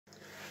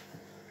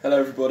Hello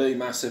everybody,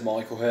 Massive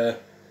Michael here.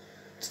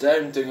 Today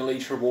I'm doing a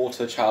litre of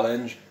water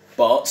challenge,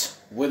 but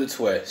with a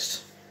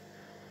twist.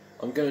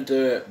 I'm going to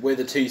do it with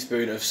a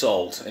teaspoon of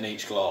salt in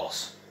each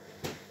glass.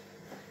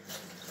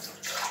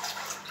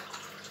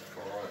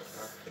 Alright,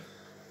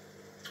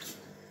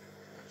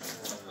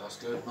 that's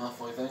good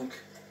enough, I think.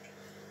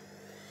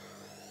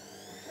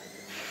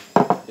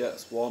 Yeah,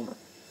 it's one.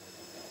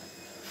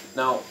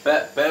 Now,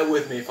 bear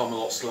with me if I'm a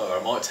lot slower.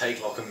 It might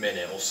take like a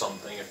minute or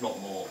something, if not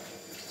more.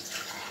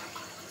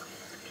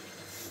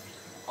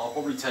 I'll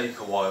probably take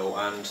a while,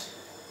 and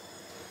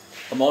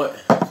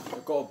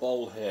I've got a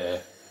bowl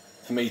here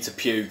for me to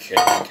puke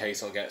in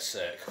case I get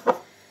sick.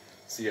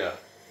 So yeah,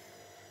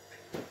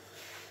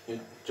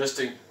 just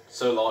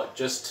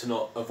to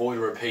not avoid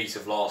a repeat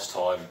of last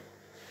time.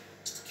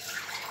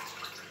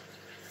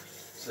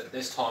 So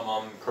this time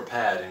I'm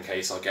prepared in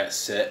case I get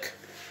sick.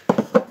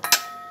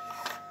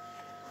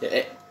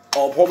 Yeah,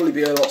 I'll probably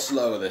be a lot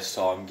slower this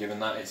time, given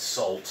that it's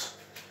salt.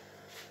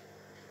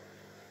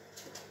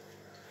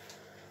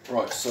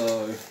 Right,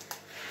 so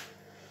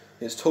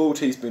it's 2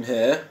 teaspoons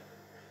here.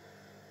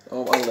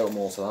 I'll add a little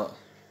more to that.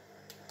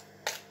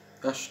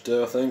 That should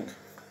do, I think.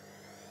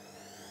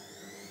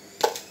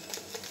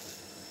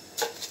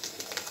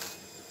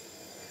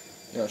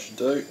 Yeah, that should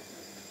do.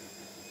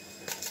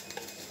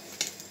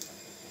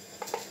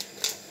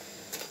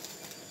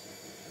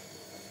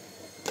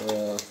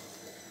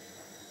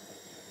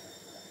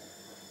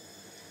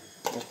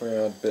 I'll probably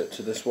add a bit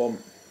to this one.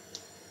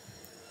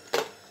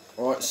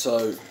 Right,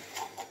 so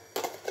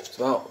it's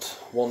about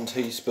 1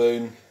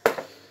 teaspoon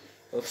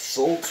of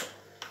salt.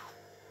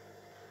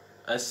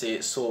 As you see,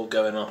 it's sort of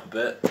going up a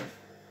bit,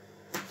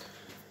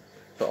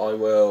 but I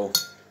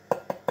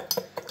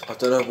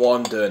don't know why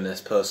I'm doing this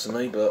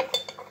personally,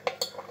 but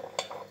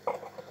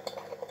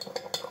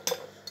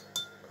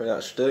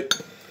that should do.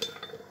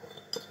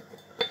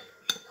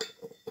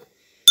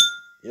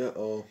 Yeah,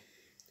 I'll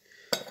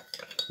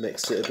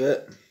mix it a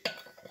bit.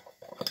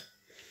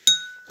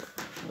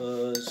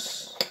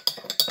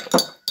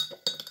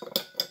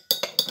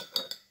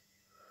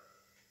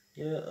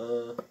 Yeah,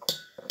 I'll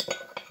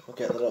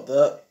get that up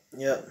there.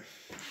 Yeah.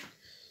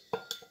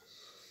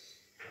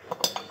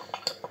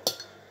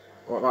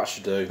 Right, that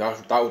should do.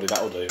 That'll do. I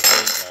don't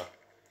care.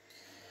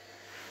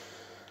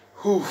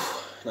 Whew.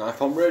 Now, if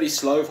I'm really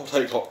slow, if I'll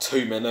take like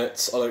 2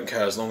 minutes, I don't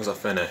care as long as I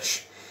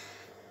finish.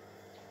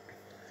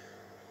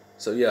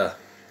 So yeah,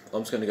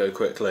 I'm just going to go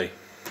quickly.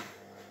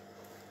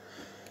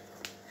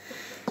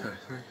 2,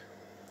 3.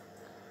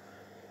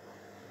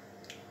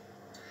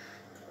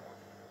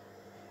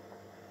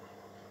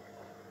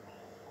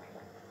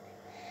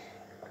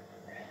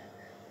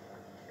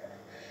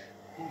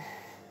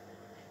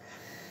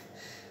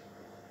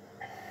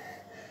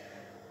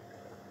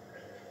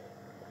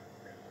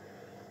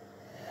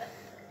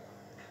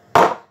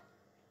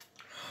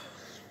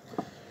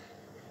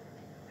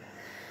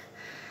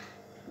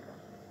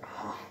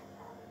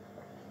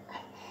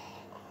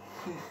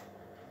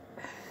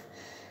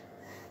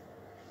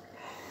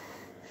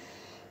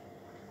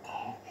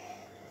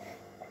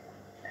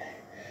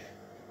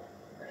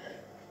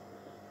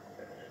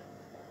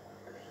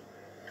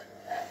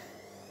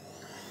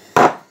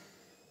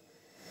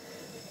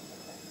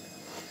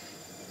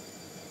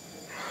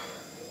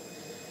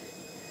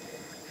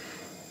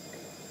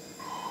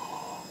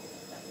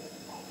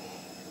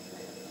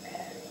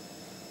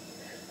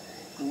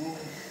 Mm.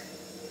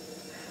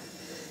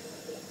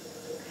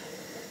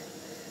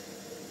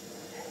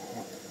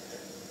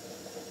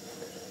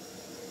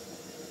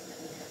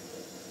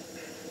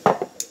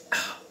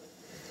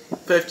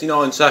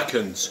 59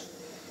 seconds.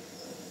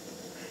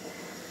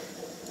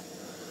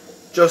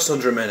 Just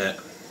under a minute.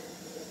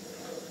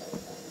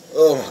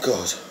 Oh my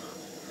god.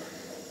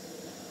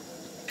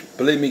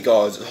 Believe me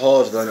guys, it's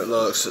harder than it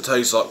looks. It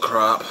tastes like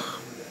crap.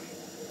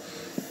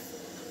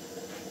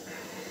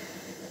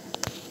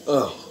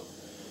 Ugh.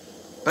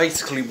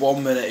 Basically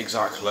 1 minute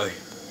exactly.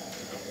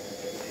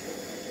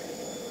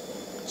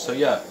 So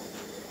yeah.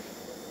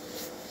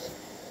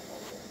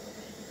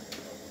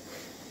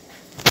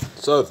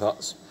 So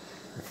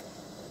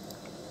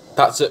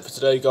that's it for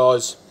today,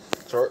 guys.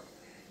 Sorry.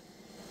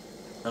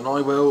 And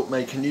I will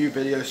make a new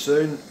video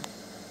soon.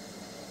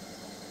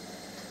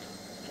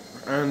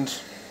 And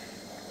so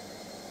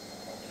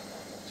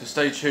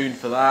stay tuned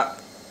for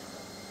that.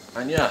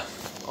 And yeah,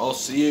 I'll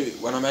see you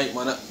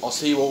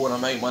all when I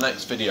make my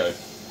next video.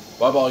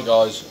 Bye bye,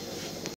 guys.